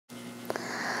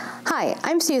Hi,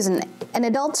 I'm Susan, an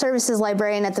Adult Services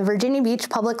Librarian at the Virginia Beach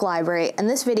Public Library, and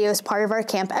this video is part of our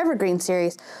Camp Evergreen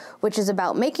series, which is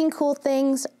about making cool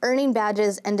things, earning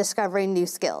badges, and discovering new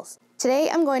skills. Today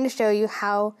I'm going to show you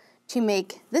how to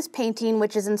make this painting,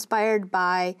 which is inspired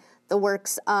by the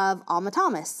works of Alma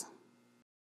Thomas.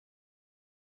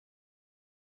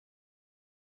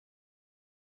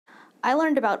 I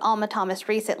learned about Alma Thomas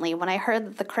recently when I heard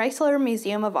that the Chrysler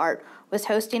Museum of Art was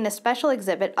hosting a special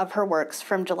exhibit of her works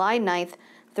from July 9th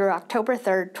through October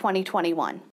 3rd,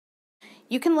 2021.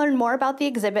 You can learn more about the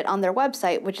exhibit on their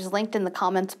website, which is linked in the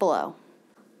comments below.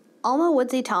 Alma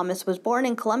Woodsey Thomas was born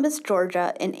in Columbus,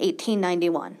 Georgia in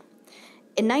 1891.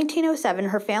 In 1907,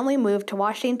 her family moved to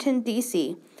Washington,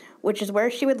 D.C., which is where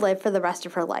she would live for the rest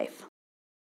of her life.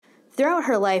 Throughout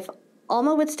her life,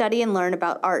 Alma would study and learn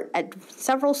about art at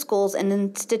several schools and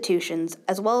institutions,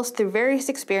 as well as through various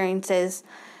experiences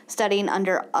studying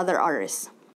under other artists.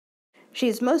 She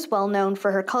is most well known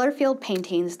for her color-field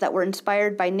paintings that were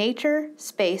inspired by nature,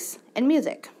 space, and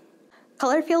music.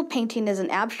 Color-field painting is an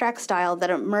abstract style that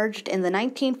emerged in the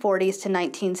 1940s to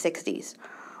 1960s.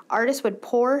 Artists would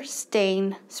pour,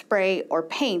 stain, spray, or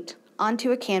paint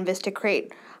onto a canvas to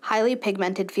create highly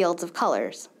pigmented fields of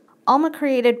colors. Alma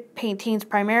created paintings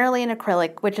primarily in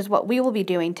acrylic, which is what we will be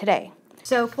doing today.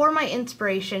 So for my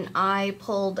inspiration, I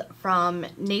pulled from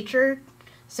nature,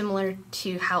 similar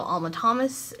to how Alma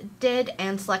Thomas did,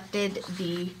 and selected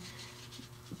the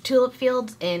tulip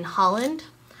fields in Holland.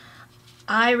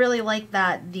 I really like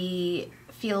that the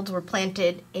fields were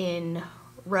planted in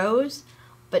rows,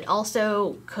 but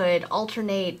also could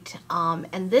alternate,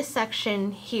 and this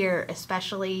section here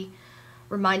especially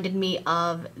reminded me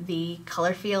of the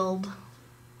color field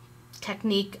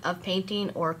technique of painting,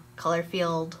 or color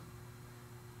field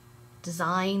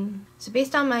design. So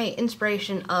based on my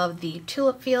inspiration of the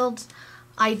tulip fields,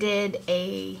 I did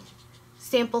a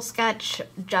sample sketch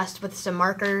just with some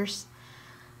markers,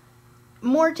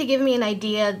 more to give me an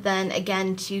idea than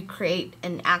again to create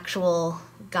an actual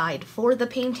guide for the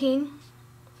painting.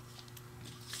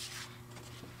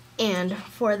 And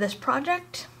for this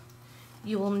project,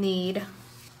 you will need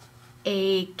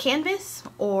a canvas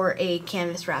or a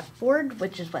canvas wrapped board,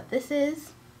 which is what this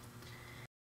is,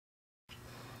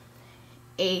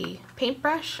 a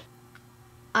paintbrush.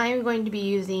 I'm going to be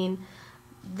using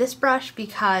this brush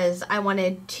because I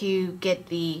wanted to get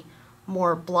the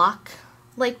more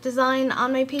block-like design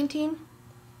on my painting.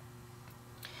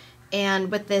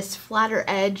 And with this flatter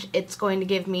edge, it's going to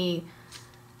give me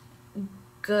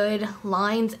good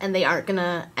lines and they aren't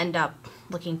gonna end up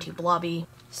looking too blobby.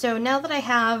 So now that I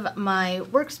have my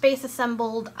workspace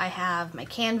assembled, I have my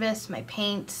canvas, my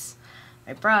paints,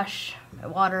 my brush, my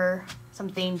water,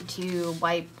 something to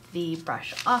wipe the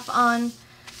brush off on,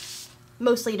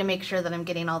 mostly to make sure that I'm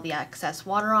getting all the excess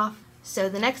water off. So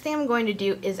the next thing I'm going to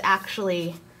do is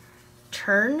actually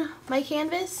turn my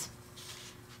canvas.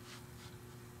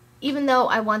 Even though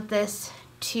I want this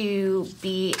to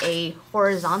be a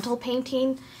horizontal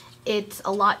painting, it's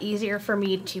a lot easier for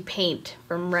me to paint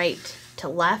from right to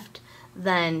left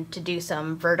than to do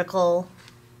some vertical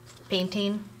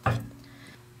painting.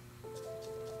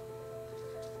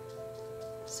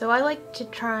 So I like to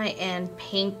try and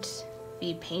paint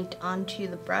the paint onto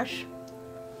the brush.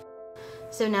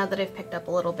 So now that I've picked up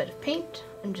a little bit of paint,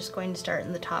 I'm just going to start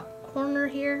in the top corner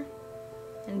here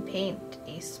and paint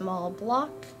a small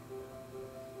block.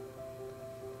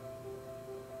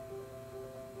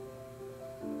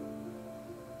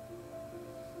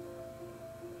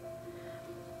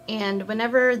 And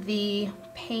whenever the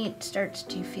paint starts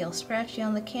to feel scratchy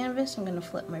on the canvas, I'm going to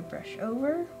flip my brush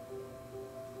over.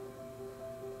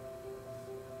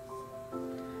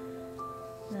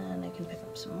 Then I can pick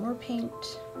up some more paint.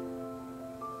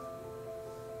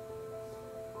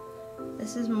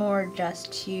 This is more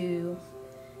just to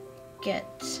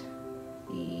get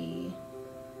the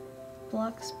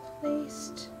blocks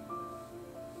placed.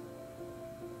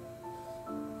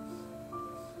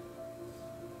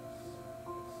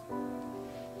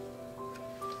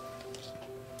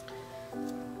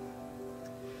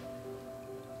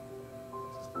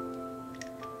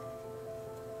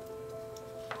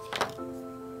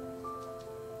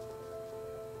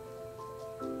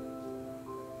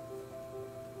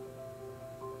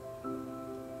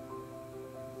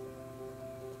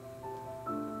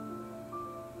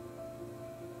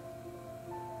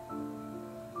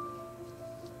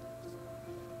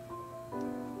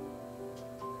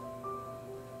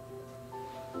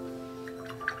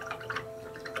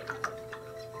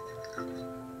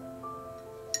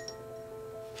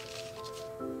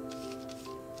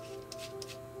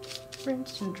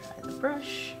 rinse and dry the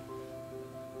brush.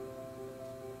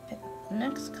 Pick up the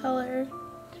next color.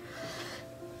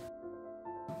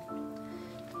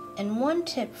 And one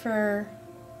tip for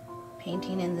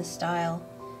painting in this style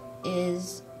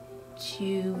is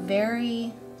to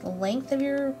vary the length of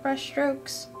your brush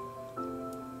strokes.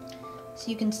 So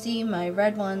you can see my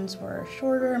red ones were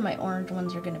shorter, my orange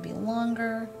ones are going to be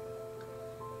longer.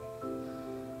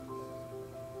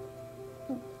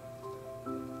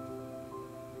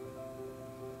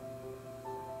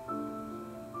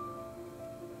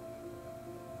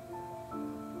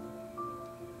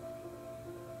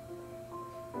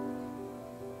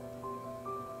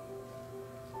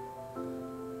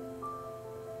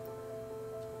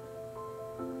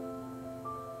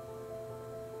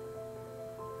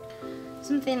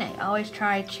 Something I always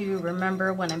try to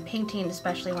remember when I'm painting,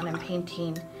 especially when I'm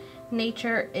painting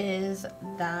nature, is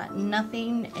that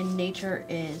nothing in nature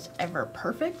is ever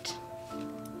perfect.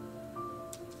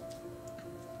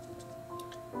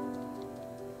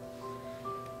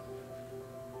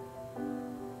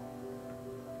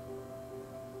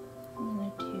 I'm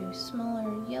going to do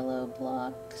smaller yellow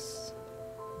blocks.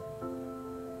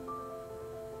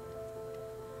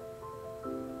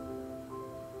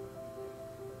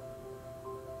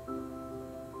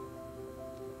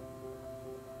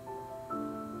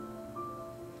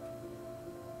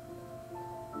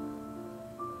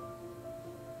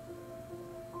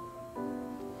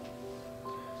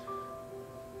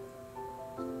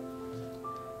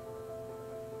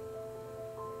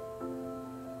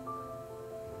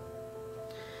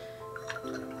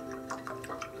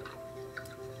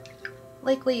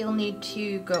 Likely you'll need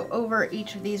to go over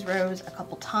each of these rows a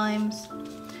couple times.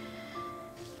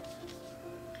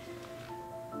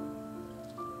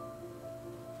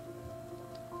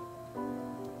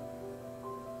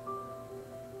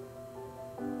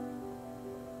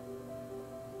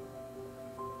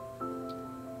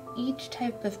 Each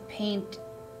type of paint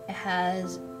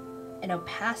has an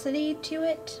opacity to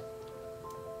it.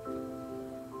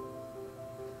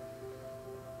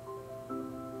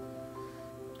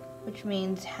 Which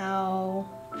means how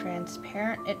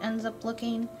transparent it ends up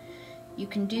looking. You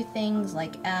can do things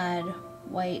like add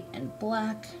white and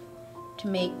black to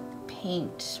make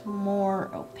paint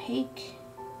more opaque.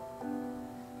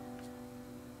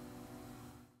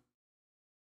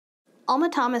 Alma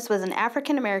Thomas was an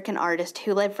African-American artist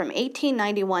who lived from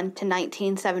 1891 to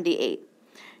 1978.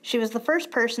 She was the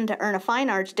first person to earn a fine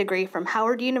arts degree from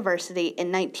Howard University in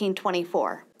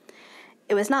 1924.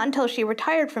 It was not until she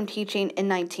retired from teaching in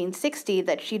 1960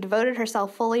 that she devoted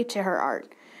herself fully to her art.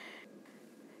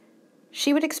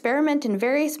 She would experiment in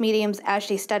various mediums as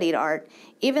she studied art,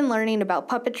 even learning about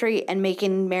puppetry and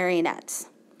making marionettes.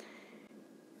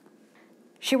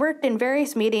 She worked in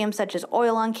various mediums such as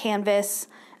oil on canvas,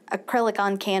 acrylic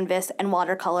on canvas, and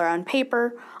watercolor on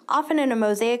paper, often in a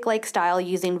mosaic-like style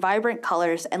using vibrant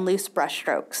colors and loose brush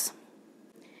strokes.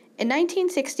 In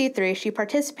 1963, she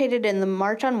participated in the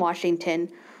March on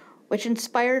Washington, which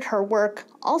inspired her work,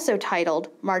 also titled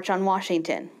March on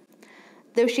Washington.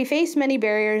 Though she faced many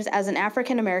barriers as an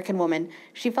African American woman,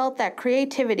 she felt that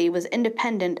creativity was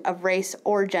independent of race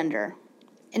or gender.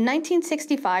 In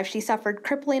 1965, she suffered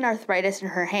crippling arthritis in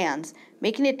her hands,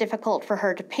 making it difficult for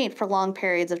her to paint for long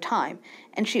periods of time,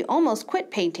 and she almost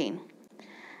quit painting.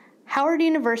 Howard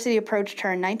University approached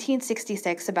her in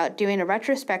 1966 about doing a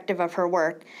retrospective of her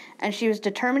work, and she was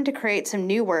determined to create some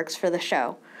new works for the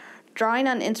show, drawing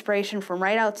on inspiration from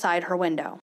right outside her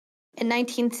window. In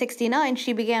 1969,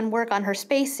 she began work on her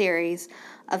space series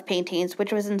of paintings,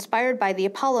 which was inspired by the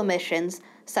Apollo missions,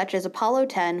 such as Apollo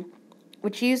 10,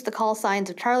 which used the call signs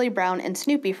of Charlie Brown and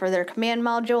Snoopy for their command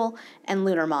module and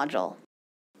lunar module.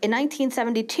 In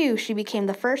 1972, she became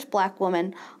the first Black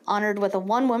woman honored with a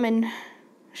one-woman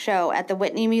show at the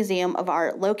Whitney Museum of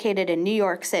Art located in New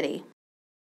York City.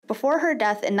 Before her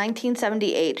death in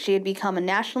 1978, she had become a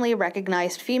nationally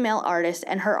recognized female artist,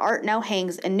 and her art now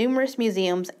hangs in numerous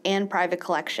museums and private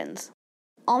collections.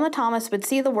 Alma Thomas would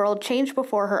see the world change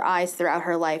before her eyes throughout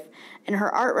her life, and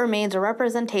her art remains a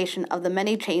representation of the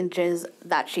many changes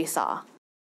that she saw.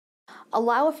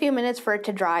 Allow a few minutes for it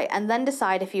to dry, and then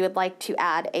decide if you would like to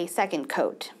add a second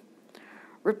coat.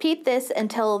 Repeat this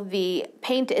until the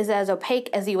paint is as opaque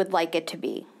as you would like it to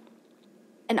be.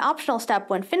 An optional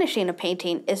step when finishing a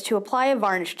painting is to apply a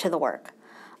varnish to the work.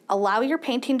 Allow your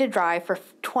painting to dry for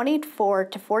 24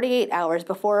 to 48 hours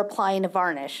before applying a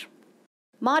varnish.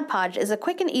 Mod Podge is a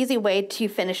quick and easy way to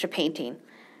finish a painting.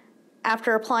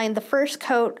 After applying the first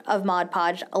coat of Mod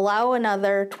Podge, allow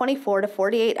another 24 to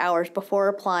 48 hours before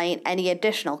applying any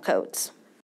additional coats.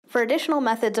 For additional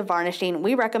methods of varnishing,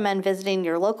 we recommend visiting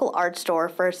your local art store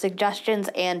for suggestions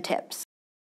and tips.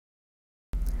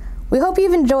 We hope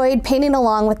you've enjoyed painting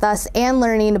along with us and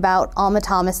learning about Alma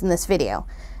Thomas in this video.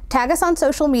 Tag us on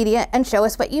social media and show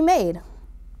us what you made.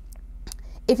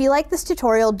 If you like this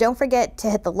tutorial, don't forget to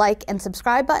hit the like and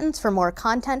subscribe buttons for more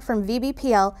content from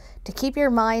VBPL to keep your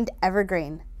mind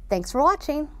evergreen. Thanks for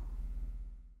watching.